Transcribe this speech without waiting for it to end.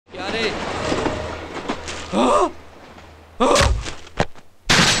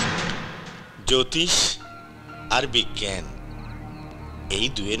জ্যোতিষ আর বিজ্ঞান এই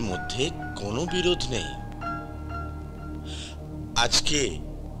দুয়ের মধ্যে কোনো বিরোধ নেই। আজকে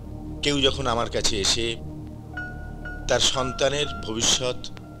কেউ যখন আমার কাছে এসে তার সন্তানের ভবিষ্যৎ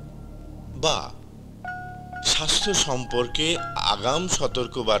বা স্বাস্থ্য সম্পর্কে আগাম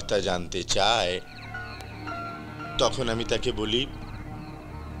সতর্কবার্তা জানতে চায়, তখন আমি তাকে বলি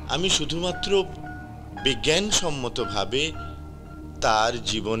আমি শুধুমাত্র বিজ্ঞানসম্মতভাবে তার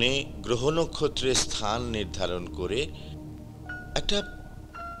জীবনে গ্রহ নক্ষত্রের স্থান নির্ধারণ করে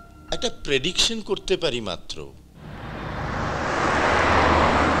একটা প্রেডিকশন করতে পারি মাত্র।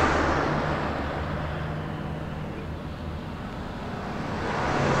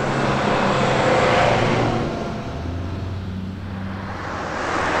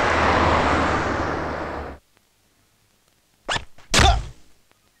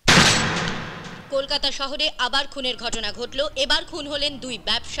 কলকাতা শহরে আবার খুনের ঘটনা ঘটল। এবার খুন হলেন দুই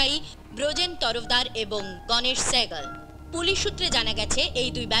ব্যবসায়ী, ব্রজেন তরফদার এবং গণেশ সেহগল। পুলিশ সূত্রে জানা গেছে এই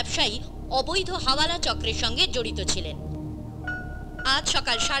দুই ব্যবসায়ী অবৈধ হাওয়ালা চক্রের সঙ্গে জড়িত ছিলেন। আজ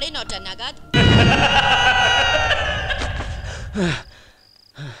সকাল 9:30 নাগাদ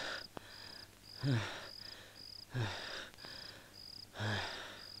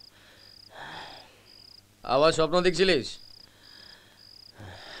আবার স্বপ্ন দেখছিলিস?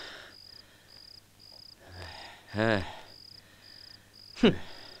 হ্যাঁ,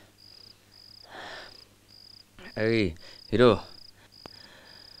 এই হিরো,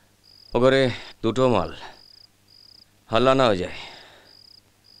 ও ঘরে দুটো মাল হাল্লা না হয়ে যায়।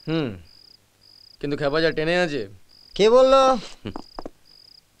 কিন্তু খেপা যা টেনে আছে। কে বললো?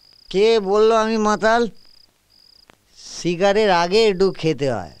 কে বললো আমি মাতাল? শিকারের আগে একটু খেতে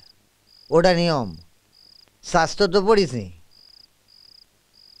হয়, ওটা নিয়ম। স্বাস্থ্য তো পড়িস নি।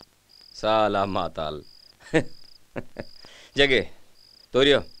 সালা মাতাল। জাগে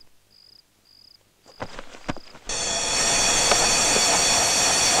তৈরি হ।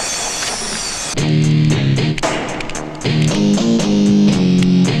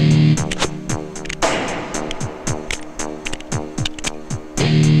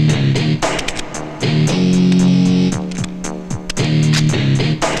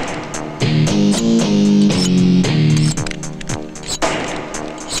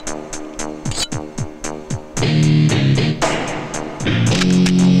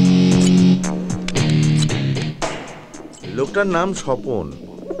 লোকটার নাম স্বপন,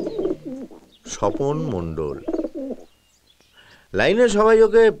 স্বপন মণ্ডল। লাইনে সবাই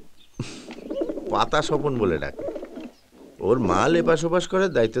ওকে পাতা স্বপন বলে ডাকে। ওর মাল এপাশ ওপাশ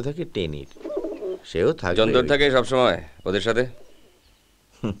করার দায়িত্ব থাকে টেনির। সেও থাকে যন্ত্র থাকে সবসময় ওদের সাথে।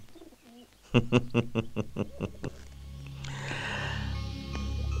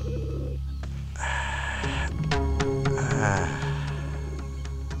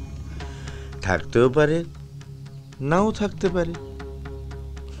 থাকতেও পারে, নাও থাকতে পারে।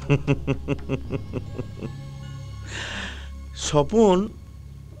 স্বপন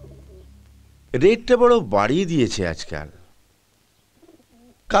রেটটা বড় বাড়িয়ে দিয়েছে আজকাল,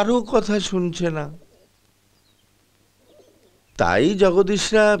 কারো কথা শুনছে না। তাই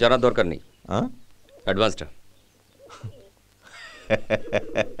জগদীশরা জানার দরকার নেই, অ্যাডভান্সটা।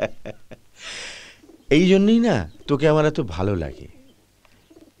 এই জন্যই না তোকে আমার এত ভালো লাগে।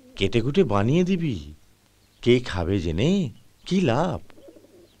 কেটে কুটে বানিয়ে দিবি, কে খাবে জেনে কি লাভ?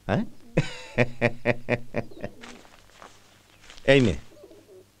 হ্যাঁ, এই নে।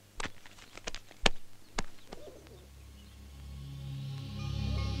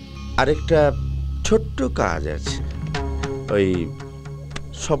 আরেকটা ছোট্ট কাজ আছে। ওই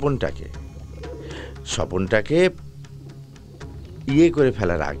স্বপনটাকে ইয়ে করে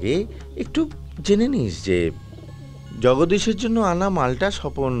ফেলার আগে একটু জেনে নিস যে জগদীশের জন্য আনা মালটা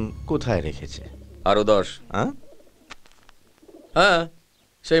স্বপন কোথায় রেখেছে। আরো 10। হ্যাঁ,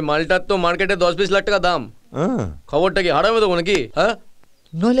 সেই মালটার তো মার্কেটে 10-20 লাখ টাকা দাম। খবরটা কি হারাবে দেবো নাকি? হ্যাঁ,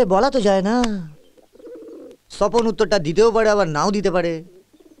 নইলে বলা তো যায় না। স্বপন উত্তরটা দিতেও পারে, আবার নাও দিতে পারে।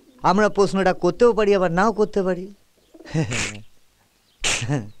 আমরা প্রশ্নটা করতেও পারি, আবার নাও করতে পারি।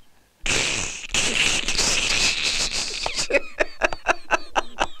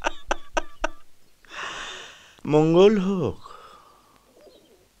 মঙ্গল হোক।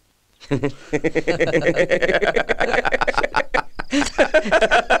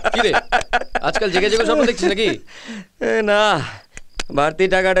 কিরে আজকাল জেগে জেগে স্বপ্ন দেখছিস নাকি? না, বাড়তি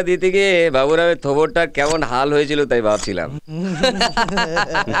টাকাটা দিতে গিয়ে বাবুরামের থোবরটা কেমন হাল হয়েছিল তাই ভাবছিলাম।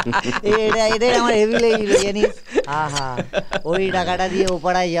 এটাই আমার হেভি লেগেছিল জানিস। আহা, ওই টাকাটা দিয়ে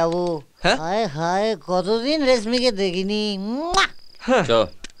ওপাড়ায় যাবো। হায় হায়, কতদিন রেশমিকে দেখিনি। চ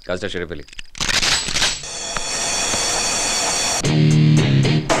কাজটা সেরে ফেলি।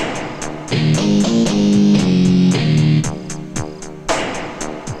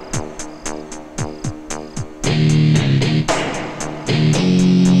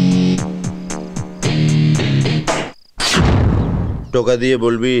 টোকা দিয়ে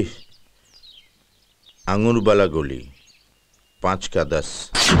বলবি আঙুরবালা গলি 5 का 10।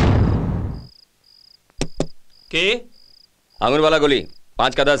 কে? আঙুরবালা গলি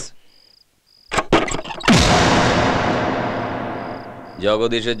 5 का 10।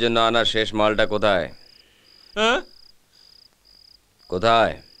 জগদীশের জন্য আনা শেষ মালটা কোথায়? হ্যাঁ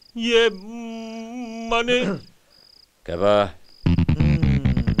কোথায়? ইয়ে মানে কেবা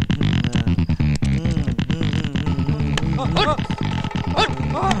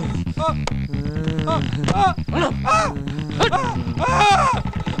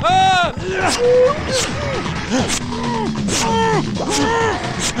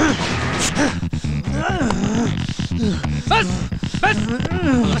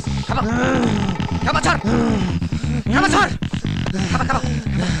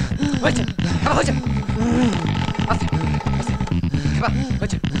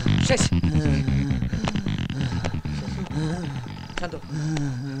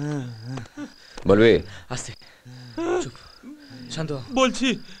বলবি? আস্তে চুপ শান্ত। বলছি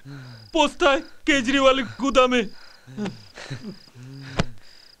পোস্তায় কেজরিওয়ালের গুদামে।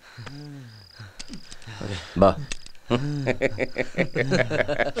 বাহ,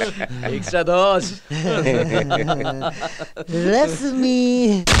 এক্সট্রা 10। রশ্মি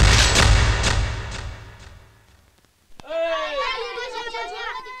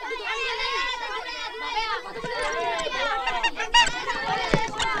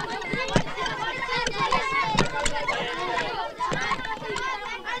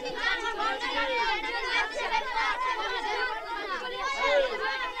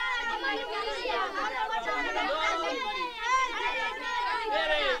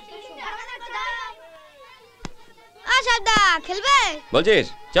খেলবে বলছিস?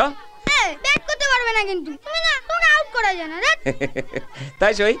 চ। ব্যাট করতে পারবে না কিন্তু তুমি না তুমি আউট করা যায় না।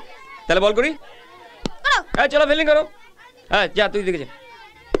 তাই সই, তাহলে বল করি। করো। হ্যাঁ চলো ফিল্ডিং করো। হ্যাঁ যা তুই দিকে যা।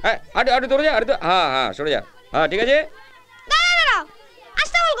 হ্যাঁ আরে তোরে যা, আরে তো হ্যাঁ হ্যাঁ সরে যা। হ্যাঁ ঠিক আছে। দাঁড়াও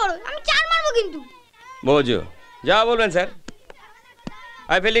আস্তে বল করো, আমি 4 মারবো কিন্তু। বোঝো যা বলবেন স্যার।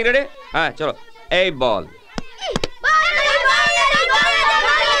 হ্যাঁ ফিল্ডিং রেডি? হ্যাঁ চলো। এই বল।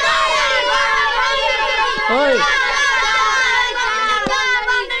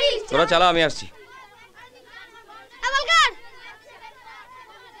 তোরা চালা, আমি আসছি।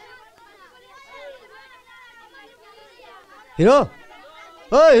 হিরো,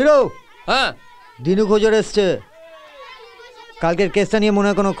 ও হিরো। হ্যাঁ দিনু খোঁজর এসছে। কালকের কেসটা নিয়ে মনে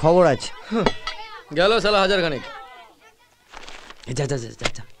হয় কোনো খবর আছে। গেল সালা 1000 খানেক। যা যা যা যা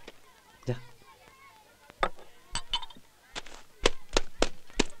যা যা।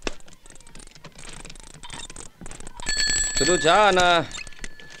 শুধু চা না?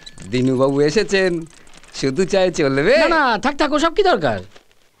 দিনুবাবু এসেছেন, শুধু চায় চলবে? না না থাক থাক, ওসব কি দরকার?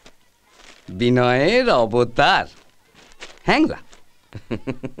 বিনয়ের অবতার হ্যাংলা।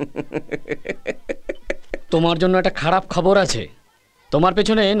 তোমার জন্য একটা খারাপ খবর আছে। তোমার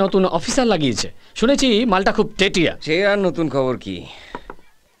পেছনে নতুন অফিসার লাগিয়েছে, শুনেছি মালটা খুব টেটিয়া। সে আর নতুন খবর কি,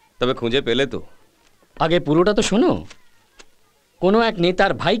 তবে খুঁজে পেলে তো? আগে পুরোটা তো শোনো। কোনো এক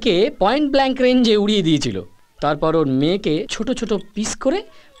নেতার ভাইকে পয়েন্ট ব্ল্যাঙ্ক রেঞ্জে উড়িয়ে দিয়েছিল, তারপর ওর মেয়েকে ছোট ছোট পিস করে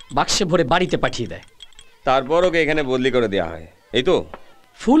বাক্সে ভরে বাড়িতে পাঠিয়ে দেয়। তারপর ওকে এখানে বদলি করে দেওয়া হয়, এই তো?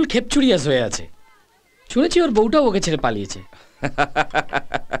 ফুল খেপচুরিয়াস হয়ে আছে। শুনেছি ওর বউটাও ওকে ছেড়ে পালিয়েছে।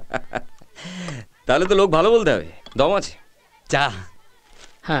 তাহলে তো লোক ভালো বলতে হবে, দম আছে। চা?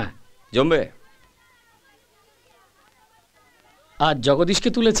 হ্যাঁ জমবে। আজ জগদীশকে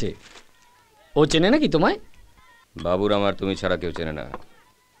তুলেছে। ও চেনে নাকি তোমায়? বাবুর আমার তুমি ছাড়া কেউ চেনে না।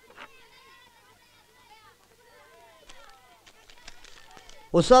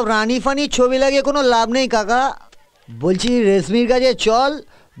 ওসব রানী ফানি ছবি লাগিয়ে কোনো লাভ নেই কাকা। বলছি রেশমির কাছে চল,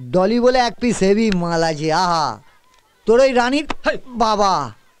 ডলি বলে এক পিস হেভি মাল আছে। আহা, তোর ওই রানীর বাবা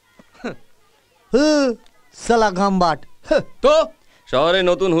সালা গাম্বাট। তো শহরে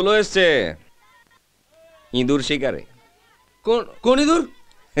নতুন হুলো এসছে, ইঁদুর শিকারে। কোন ইঁদুর?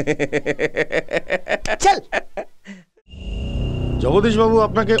 চল। জগদীশ বাবু,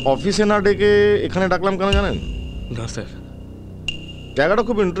 আপনাকে অফিসে না ডেকে এখানে ডাকলাম কেন জানেন? না স্যার। জায়গাটা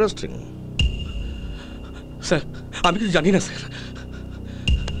খুব ইন্টারেস্টিং। স্যার আমি কিছু জানি না স্যার।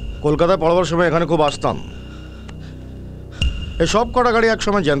 কলকাতায় পড়াবার সময় এখানে খুব আসতাম। এই সব কটা গাড়ি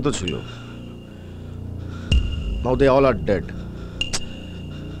একসময় জ্যান্ত ছিল। নাও দে অল আর ডেড।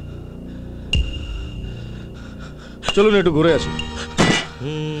 চলুন একটু ঘুরে আসি। কি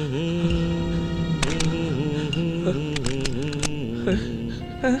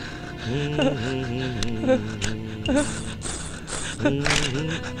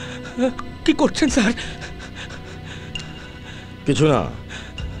করছেন স্যার? কিছু না,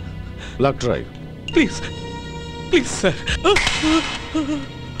 lakh try. Please please sir.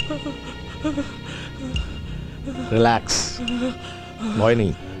 Relax, ভয়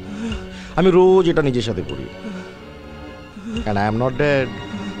নেই। আমি রোজ এটা নিজের সাথে করি। And I am not dead.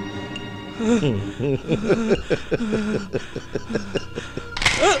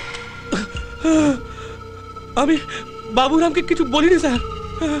 আমি বাবুরামকে কিছু বলিনি স্যার।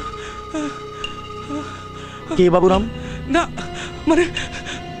 কে বাবুরাম? না মানে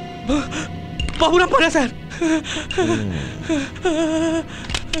বাবুরাম পড়ে স্যার।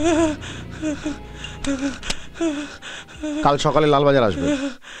 কাল সকালে লালবাজার আসবে,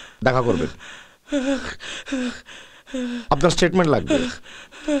 দেখা করবে। আপনার স্টেটমেন্ট লাগবে।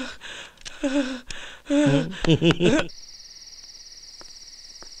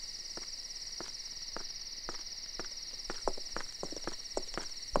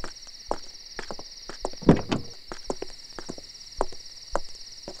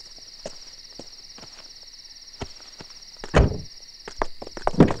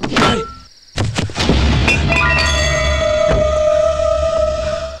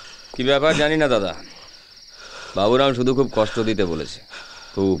 কি ব্যাপার জানি না দাদা, বাবুরাম শুধু খুব কষ্ট দিতে বলেছে,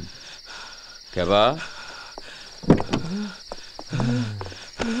 খুব। কেবা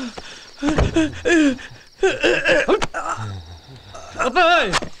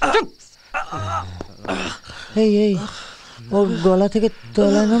এই এই ওর গলা থেকে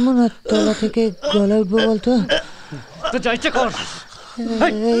তলা নামো না তলা থেকে গলা উঠবো বলতো? তো যাইছে কর।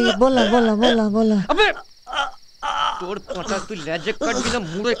 এই বললাম বললাম বললাম বললাম। তোর পাটা তুই লেজে কাটবি না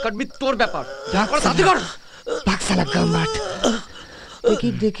মুড়ে কাটবি তোর ব্যাপার। যা কর সাথে কর। পাকসালা গামাট। দেখি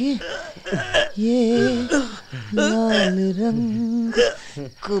দেখি ये লাল রঙ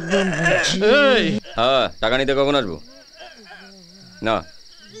কবে মুঝে। হ্যাঁ, টাকা নিতে কখন আসবো? না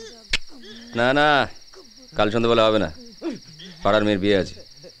না না, কাল সন্ধ্যাবেলা হবে না, পাড়ার মেয়ের বিয়ে আছে,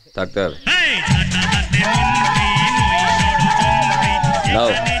 থাকতে হবে। নাও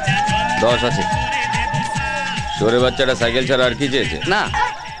 10 আছে। শোরে বাচ্চাটা সাইকেল ছাড়া আর কি চেয়েছে? না,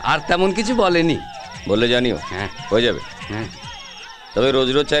 আর তেমন কিছু বলেনি। বললে জানিও। হ্যাঁ, হয়ে যাবে। হ্যাঁ। তবে রোজ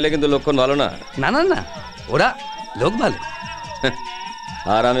রোজ চাইলে কিন্তু লক্ষণ ভালো না। না না না, ওরা লোক ভালো।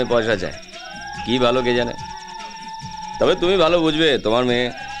 আর আমি পয়সা চাই, কি ভালো কে জানে। তবে তুমি ভালো বুঝবে, তোমার মেয়ে।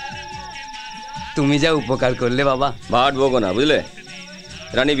 তুমি যা উপকার করলে বাবা। ভাট বকো না, বুঝলে?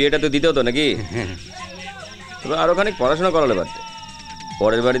 রানী বিয়েটা তো দিতে হতো নাকি? তবে আরো খানিক পড়াশোনা করালে পারতে।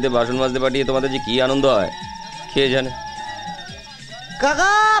 পরের বাড়িতে বাসন মাজতে পাঠিয়ে তোমাদের যে কি আনন্দ হয় কে জানে।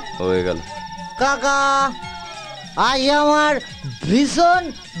 কাকা হয়ে গেল। কাকা আজ আমার ভীষণ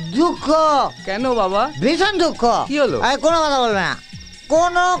দুঃখ। কেন বাবা? ভীষণ দুঃখ। কি হলো? কোনো কথা বলবে না,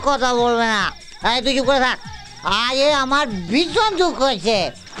 কোনো কথা বলবে না। তুই চুপ করে থাক। আজকে আমার ভীষণ দুঃখ হচ্ছে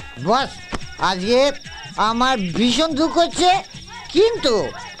বস, আজকে আমার ভীষণ দুঃখ হচ্ছে, কিন্তু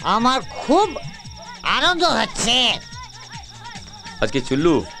আমার খুব আনন্দ হচ্ছে। আজকে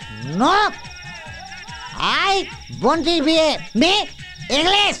চুল্লু না, আই বন্টির বিয়ে।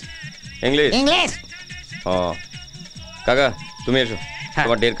 English English English. ও কাকা তুমি এসো,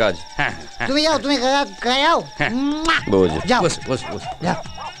 তোমার ঢের কাজ। হ্যাঁ, তুমি যাও, তুমি যাও। বুঝ যাও বস বস বস। যাও।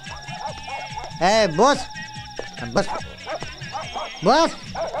 বস বস বস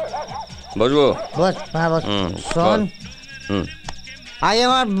বসবো। বস হ্যাঁ বস। শোন, হুম, আজ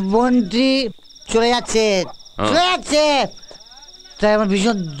আমার বোনটি চলে যাচ্ছে, চলে যাচ্ছে, তাই আমার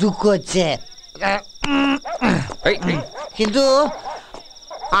ভীষণ দুঃখ হচ্ছে। কিন্তু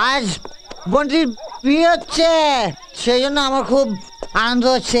আজ বোনটির বিয়ে হচ্ছে, সেই জন্য আমার খুব আনন্দ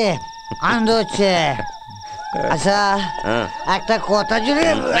হচ্ছে, আনন্দ হচ্ছে। আচ্ছা একটা কথা যদি,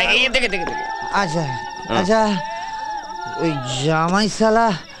 আচ্ছা আচ্ছা, ওই জামাই শালা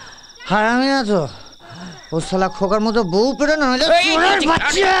হারামি না তো? ও শালা খোকার মতো বউ পেরো না হলে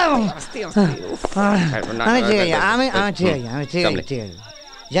আমি ঠিক আছে, আমি ঠিক আছে, আমি ঠিক আছে, ঠিক আছে।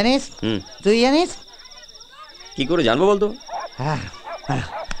 জানিস, তুই জানিস? কি করে জানবো বলতো? হ্যাঁ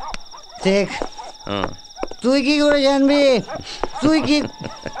ঠিক। তুই কি করে জানবি? তুই কি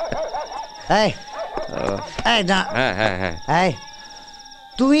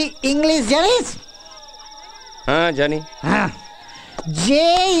তুই ইংলিশ জানিস? হ্যাঁ জানি। হ্যাঁ, যে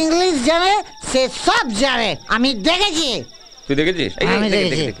ইংলিশ জানে সে সব জানে, আমি দেখেছি। তুই দেখেছিস? আমি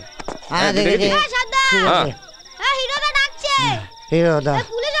দেখেছি, আমি দেখেছি। হিরোদা ডাকছে। হিরোদা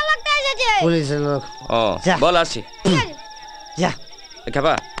পুলিশের লোকটা এসেছে। পুলিশের লোক। ও বল আসছি। যা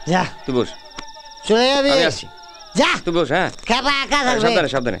খাবা যা, তুই বস, চলে যাবি? আমি আসছি। যা তুই বস। হ্যাঁ খ্যাপা একা থাকবে, সাবধানে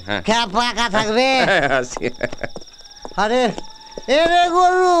সাবধানে। হ্যাঁ খ্যাপা একা থাকবে। আসি। আরে এরে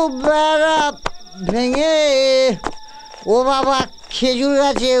গরু বেড়া ভেঙে ও বাবা খেজুর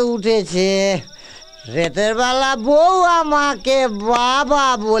গাছে উঠেছে। রাতের বেলা বউ আমাকে বাবা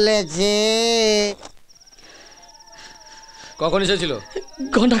বলেছে। কখন এসেছিল?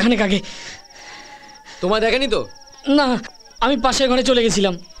 ঘন্টাখানেক আগে। তোমায় দেখেনি তো? না, আমি পাশের ঘরে চলে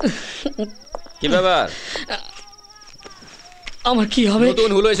গেছিলাম। কি ব্যাপার? আমার কি হবে?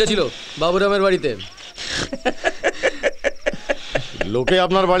 নতুন হুলো এসেছিল বাবুরামের বাড়িতে। লোকে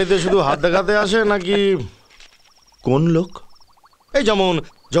আপনার বাড়িতে শুধু হাত দেখাতে আসে নাকি? কোন লোক? এই যেমন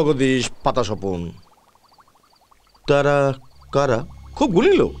জগদীশ, পাতা স্বপন। তারা কারা? খুব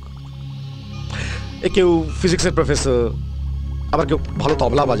গুণী লোক। এ কেউ ফিজিক্সের প্রফেসর, আবার কেউ ভালো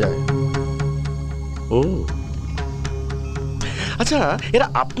তবলা বাজায়। ও আচ্ছা, এরা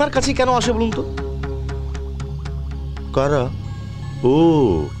আপনার কাছে কেন আসে বলুন তো? কারা? ও,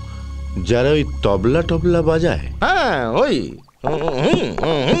 যারা ওই তবলা টবলা বাজায়। হ্যাঁ, ওই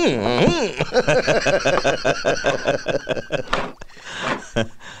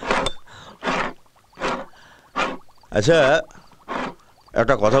আচ্ছা,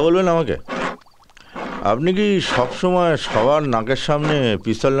 একটা কথা বলবেন আমাকে? আপনি কি সবসময় সবার নাকের সামনে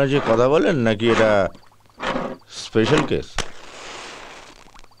পিস্তল নাচিয়ে কথা বলেন, নাকি এটা স্পেশাল কেস?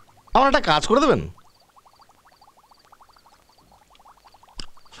 আমার একটা কাজ করে দেবেন?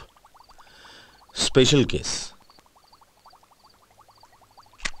 Special case?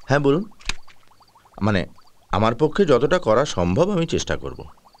 হ্যাঁ বলুন। মানে আমার পক্ষে যতটা করা সম্ভব আমি চেষ্টা করব।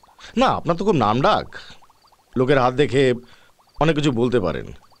 না, আপনার তো খুব নাম ডাক, লোকের হাত দেখে অনেক কিছু বলতে পারেন।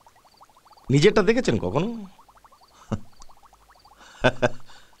 নিজেরটা দেখেছেন কখনো?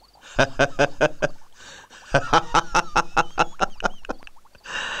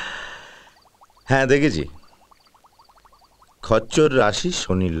 হ্যাঁ দেখেছি। খচ্চর রাশি,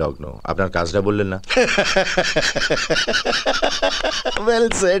 শনির লগ্ন। আপনার কাজটা বললেন না? Well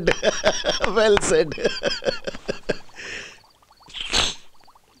said, well said.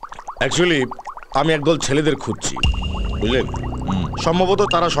 Actually আমি একদল ছেলেদের খুঁজছি, বুঝলেন? সম্ভবত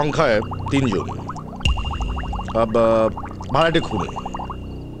তারা সংখ্যায় 3 জন। ভাড়াটে খুনি,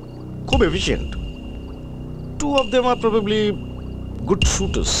 খুব efficient. 2 of them are probably good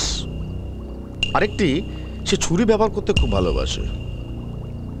shooters. আরেকটি, সে ছুরি ব্যবহার করতে খুব ভালোবাসে।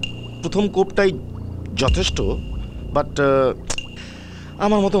 প্রথম কোপটাই যথেষ্ট, বাট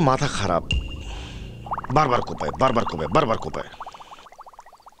আমার মতো মাথা খারাপ, বারবার কোপায়, বারবার কোপায়, বারবার কোপায়।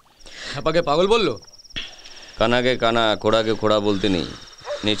 খ্যাপাকে পাগল বললো? কানাকে কানা, খোড়াকে খোড়া বলতে নেই।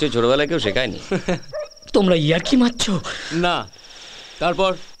 নিশ্চয়ই ছোটবেলায় কেউ শেখায়নি। তোমরা ইয়ার্কি মারছো? না।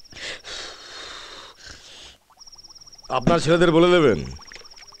 তারপর আপনার ছেলেদের বলে দেবেন,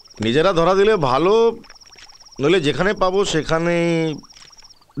 নিজেরা ধরা দিলে ভালো, নইলে যেখানে পাবো সেখানে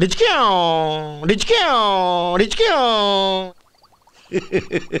রিচকিয়াও রিচকিয়াও রিচকিয়াও।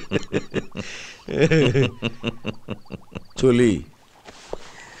 চলি।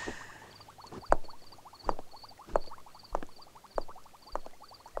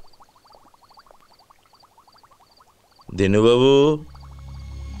 দিনুবাবু,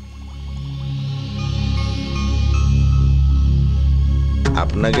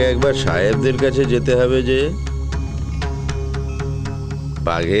 আপনাকে একবার সাহেবদের কাছে যেতে হবে যে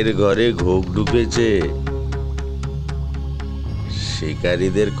বাঘের ঘরে ঘোক ঢুকেছে,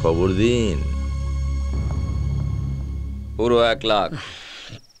 শিকারীদের খবর দিন। পুরো 1 লাখ।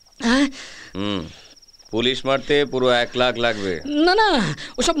 পুলিশ মারতে পুরো 1 লাখ লাগবে। না না,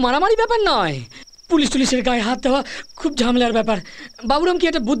 ওসব মারামারি ব্যাপার নয়। পুলিশ টুলিশের গায়ে হাত দেওয়া খুব ঝামেলার ব্যাপার। বাবুরাম কি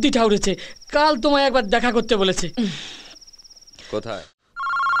একটা বুদ্ধি ঠাউরেছে, কাল তোমায় একবার দেখা করতে বলেছে। কোথায়?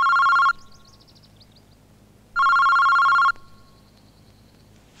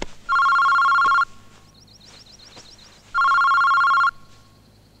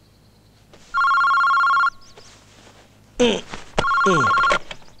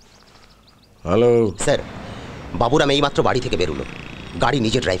 হ্যালো স্যার, বাবুরাম এইমাত্র বাড়ি থেকে বেরোলো, গাড়ি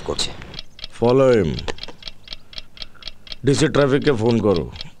নিজে ড্রাইভ করছে। Follow him. ডিসি ট্রাফিককে ফোন করো,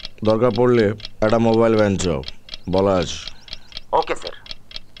 দরকার পড়লে একটা মোবাইল ভ্যান চাও, বলা আছে। Okay sir.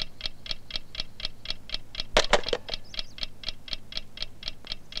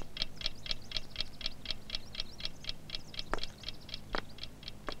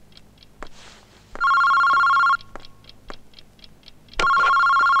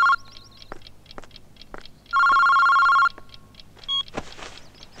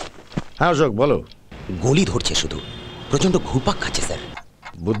 হ্যাঁ অশোক, বলো। গুলি ধরছে শুধু, প্রচন্ড ঘুরপাক খাচ্ছে স্যার।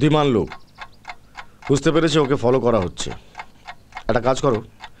 বুদ্ধিমান লোক, বুঝতে পেরেছে ওকে ফলো করা হচ্ছে। একটা কাজ করো,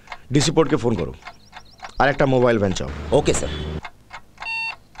 ডিসি পোর্টকে ফোন করো, আর একটা মোবাইল ভ্যান চাও। Okay sir.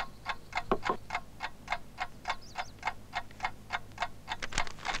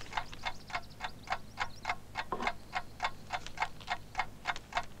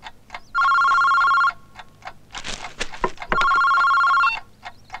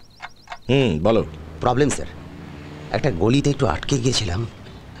 বলো। প্রবলেম স্যার, একটা গলিতে একটু আটকে গিয়েছিলাম,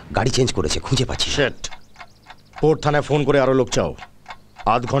 গাড়ি চেঞ্জ করেছে, খুঁজে পাচ্ছি। শেট। পোর্ট থানায় ফোন করে আরো লোক চাও।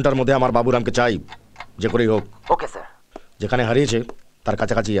 আধ ঘন্টার মধ্যে আমার বাবুরামকে চাই, যে করেই হোক। Okay sir. যেখানে হারিয়েছে তার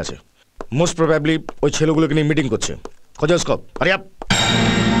কাছাকাছি আছে, মোস্ট প্রবাবলি ওই ছেলেগুলোকে নিয়ে মিটিং করছে। খোঁজো স্কোপ, হারি আপ।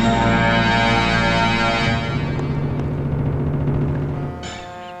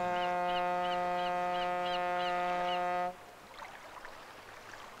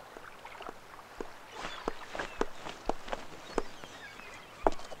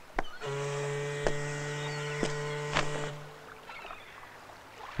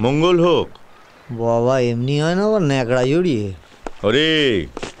 মঙ্গল হোক। বাবা এমনি হয় না, আবার ন্যাকড়া জড়িয়ে। ওরে,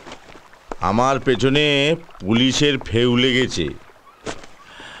 আমার পেছনে পুলিশের ফেউ লেগেছে।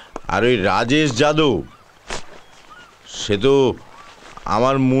 আর ওই রাজেশ যাদব, সে তো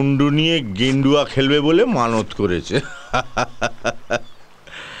আমার মুন্ডু নিয়ে গেন্ডুয়া খেলবে বলে মানত করেছে।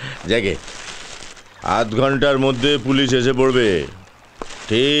 যাকে আধ ঘন্টার মধ্যে পুলিশ এসে পড়বে,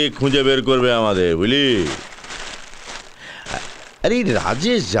 ঠিক খুঁজে বের করবে আমাদের, বুঝলি? আরে এই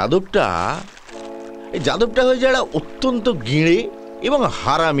রাজেশ যাদবটা, এই যাদবটা হয়ে যায় অত্যন্ত গিঁড়ে এবং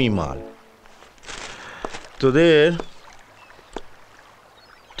হারামি মাল।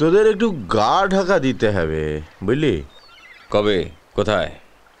 তোদের একটু গা ঢাকা দিতে হবে, বুঝলি? কবে, কোথায়?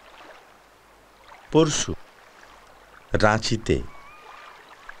 পরশু রাঁচিতে।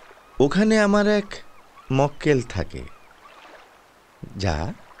 ওখানে আমার এক মক্কেল থাকে। যা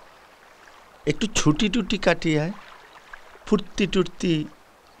একটু ছুটি টুটি কাটিয়ে আয়, ফুর্তি টুর্তি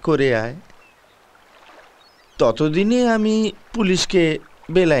করে আয়, ততদিনে আমি পুলিশকে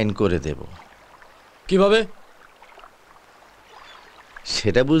বেলাইন করে দেব। কিভাবে?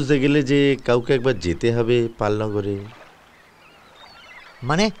 সেটা বুঝতে গেলে যে কাউকে একবার যেতে হবে পালনগরে।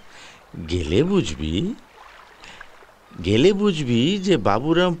 মানে? গেলে বুঝবি যে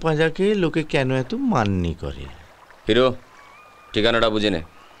বাবুরাম পাঁজাকে লোকে কেন এত মাননি করে। হিরো, ঠিকানাটা বুঝে নে।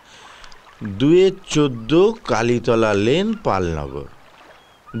 2-14 কালীতলা লেন, পালনগর।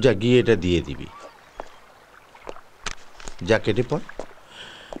 যা গিয়ে এটা দিয়ে দিবি। যা, কেটে পড়,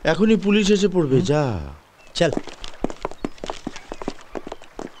 এখনই পুলিশ এসে পড়বে। যা চল।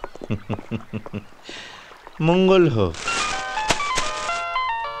 মঙ্গল হোক।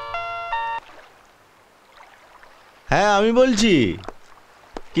 হ্যাঁ, আমি বলছি,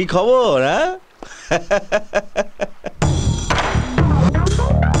 কি খবর? হ্যাঁ,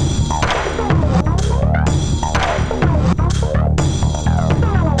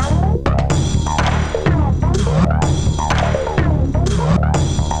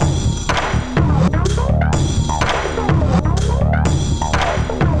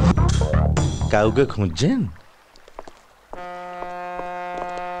 কাউকে খুঁজছেন?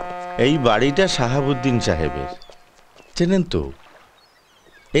 এই বাড়িটা শাহাবুদ্দিন সাহেবের, চেনেন তো?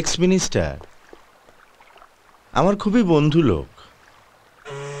 এক্স মিনিস্টার, আমার খুবই বন্ধু লোক।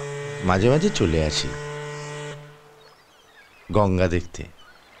 মাঝে মাঝে চলে আসি গঙ্গা দেখতে,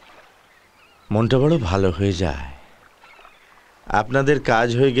 মনটা বড় ভালো হয়ে যায়। আপনাদের কাজ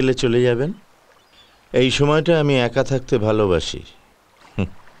হয়ে গেলে চলে যাবেন। এই সময়টা আমি একা থাকতে ভালোবাসি।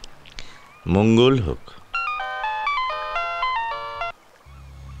 মঙ্গল হোক।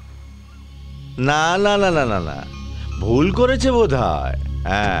 না না না না না না, ভুল করেছে বোধ হয়।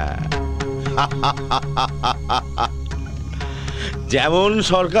 হ্যাঁ, যেমন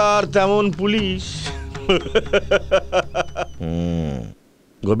সরকার তেমন পুলিশ।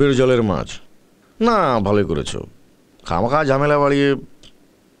 গভীর জলের মাছ। না, ভালোই করেছো। খামাখা ঝামেলা বাড়িয়ে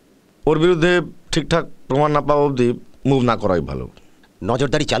ওর বিরুদ্ধে ঠিকঠাক প্রমাণ না পাওয়া অবধি মুভ না করাই ভালো।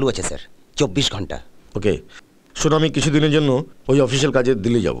 নজরদারি চালু আছে স্যার, 24 ঘন্টা। ওকে, শোনো, আমি কিছুদিনের জন্য ওই অফিসিয়াল কাজে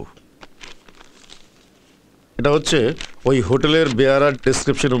দিল্লি যাব। এটা হচ্ছে ওই হোটেলের বেয়ারার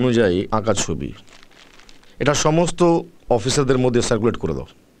ডেসক্রিপশন অনুযায়ী আঁকা ছবি। এটা সমস্ত অফিসারদের মধ্যে সার্কুলেট করে দাও।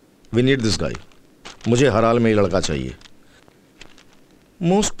 वी नीड दिस गाय, मुझे हर हाल में ये लड़का चाहिए।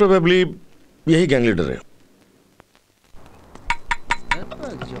 मोस्ट प्रोबेबली यही गैंग लीडर है।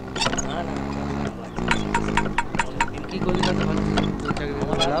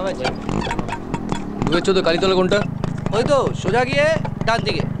 তো কালীতলা কোনটা? ওই তো সোজা গিয়ে ডান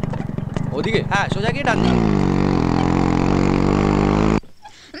দিকে। ওদিকে? হ্যাঁ, সোজা গিয়ে ডান দিকে।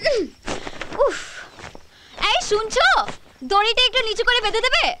 উফ, এই শুনছো? দড়িটা একটু নিচু করে বেঁধে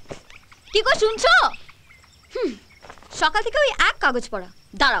দেবে? কি গো, শুনছো? সকাল থেকে ওই এক কাগজ পড়া।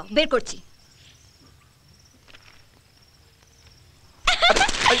 দাঁড়াও, বের করছি।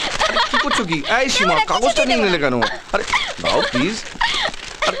 কি করছো কি? এই সীমা, কাগজটা নিয়ে নিলে কেন? আরে দাও প্লিজ।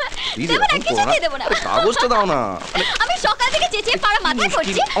 কাগজটা দাও না। আমি সকাল থেকে চেঁচিয়ে পাড়া মাথায়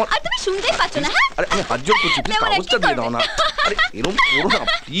করছি আর তুমি শুনতেই পাচ্ছ না। হ্যাঁ, আরে আমি হাত জোড় করছি, প্লিজ কাগজটা দিয়ে দাও না। আরে এরকম করো না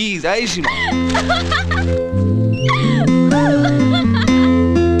প্লিজ। এই সীমা,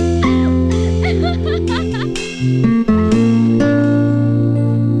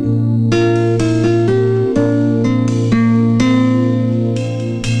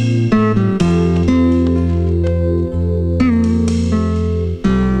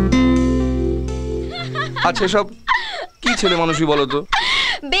 আচ্ছা সব কি ছেলে মানুষই বলো তো?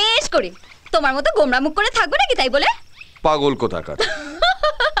 বেশ করে তোমার মতো গোমরা মুখ করে থাকবো নাকি তাই বলে? পাগল কোথাকার।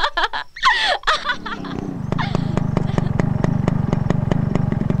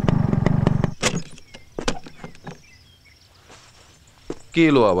 কে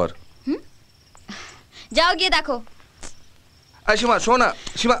এলো আবার? যাও গিয়ে দেখো। সীমা শোনো না,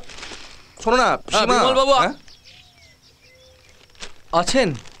 সীমা শোনো না। সীমা বাবু আছেন?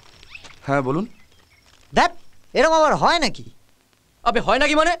 হ্যাঁ বলুন। দেখ এরকম আবার হয় নাকি? আবে হয়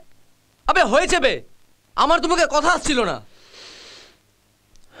নাকি মানে? আবে হয়েছে বে, আমার তোমাকে কথা আসছিল না।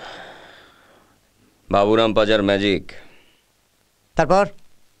 বাবুরাম পাজার ম্যাজিক। তারপর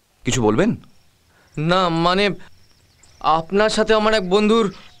কিছু বলবেন? না মানে আপনার সাথে আমার এক বন্ধুর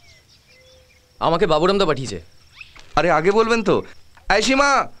আমাকে বাবুরামদা পাঠিয়েছে। আরে আগে বলবেন তো। এই সীমা,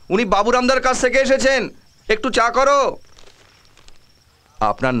 উনি বাবুরামদার কাছ থেকে এসেছেন, একটু চা করো।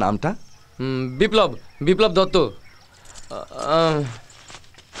 আপনার নামটা? বিপ্লব দত্ত।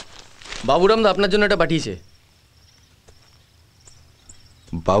 বাবুরামদা আপনার জন্য এটা পাঠিয়েছে।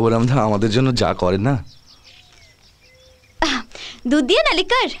 বাবুরামদা আমাদের জন্য যা করেন না। দুধ দিয়ে না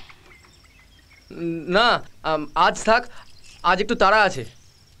লিকার? না আজ থাক, আজ একটু তাড়া আছে।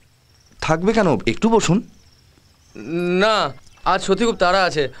 থাকবে কেন, একটু বসুন। না আজ সত্যি খুব তাড়া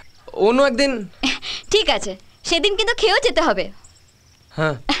আছে, অন্য একদিন। ঠিক আছে, সেদিন কিন্তু খেয়েও যেতে হবে।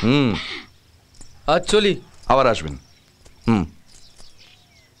 হ্যাঁ আজ চলি, আবার আসবেন।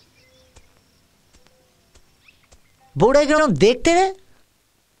 বউটা কিরকম দেখতে রে?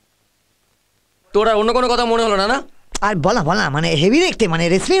 তোর আর অন্য কোনো কথা মনে হলো না? না আর বলা বলা মানে হেভি দেখতে, মানে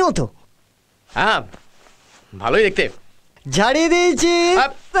রেশমির মতো। হ্যাঁ ভালোই দেখতে। ঝাড়িয়ে দিয়েছি।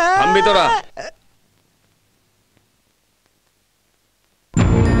 থামবি তোরা।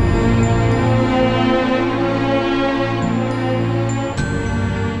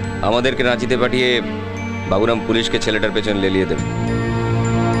 আমাদেরকে রাঁচিতে পাঠিয়ে বাবুরাম পুলিশকে ছেলেটার পেছনে লেলিয়ে দেবে।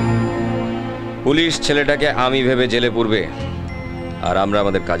 পুলিশ ছেলেটাকে আমি ভেবে জেলে পুরবে আর আমরা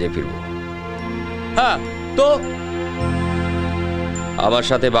আমাদের কাজে ফিরব। হ্যাঁ তো আমার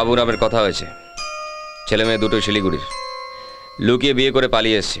সাথে বাবুরামের কথা হয়েছে। ছেলে মেয়ে দুটো শিলিগুড়ির, লুকিয়ে বিয়ে করে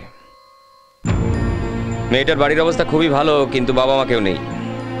পালিয়ে এসছে। মেয়েটার বাড়ির অবস্থা খুবই ভালো, কিন্তু বাবা মা কেউ নেই।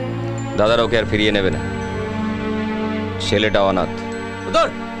 দাদারা ওকে আর ফিরিয়ে নেবে না। ছেলেটা অনাথ।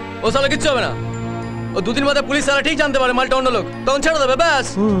 ও সালা কিচ্ছু হবে না। ও দুদিন বাদে পুলিশ সালা ঠিক জানতে পারে মালটা অন্য লোক, তখন ছেড়ে দেবে ব্যাস।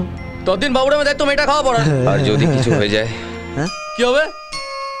 ততদিন বাবুরামের দায়িত্ব মেয়েটা খাওয়া পড়া। আর যদি কিছু হয়ে যায় কি হবে?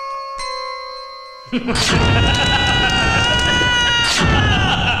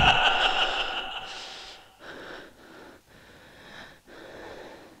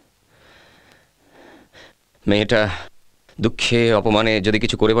 মেয়েটা দুঃখে অপমানে যদি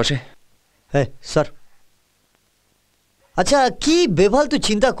কিছু করে বসে। হ্যাঁ স্যার। আচ্ছা কি বেভাল তুই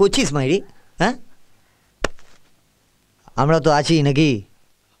চিন্তা করছিস মাইরি? হ্যাঁ আমরা তো আছি নাকি?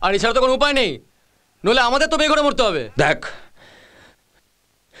 আর এছাড়া তো কোনো উপায় নেই, নইলে আমাদের তো বেঘরে মরতে হবে। দেখ,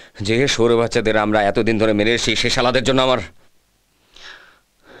 যে সৌর বাচ্চাদের আমরা এতদিন ধরে মেরে এসেছি, সে শালাদের জন্য আমার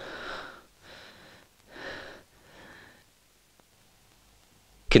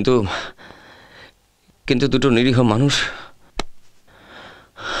কিন্তু কিন্তু দুটো নিরীহ মানুষ।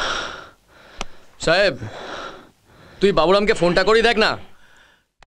 সাহেব তুই বাবুরামকে ফোনটা করি দেখ না।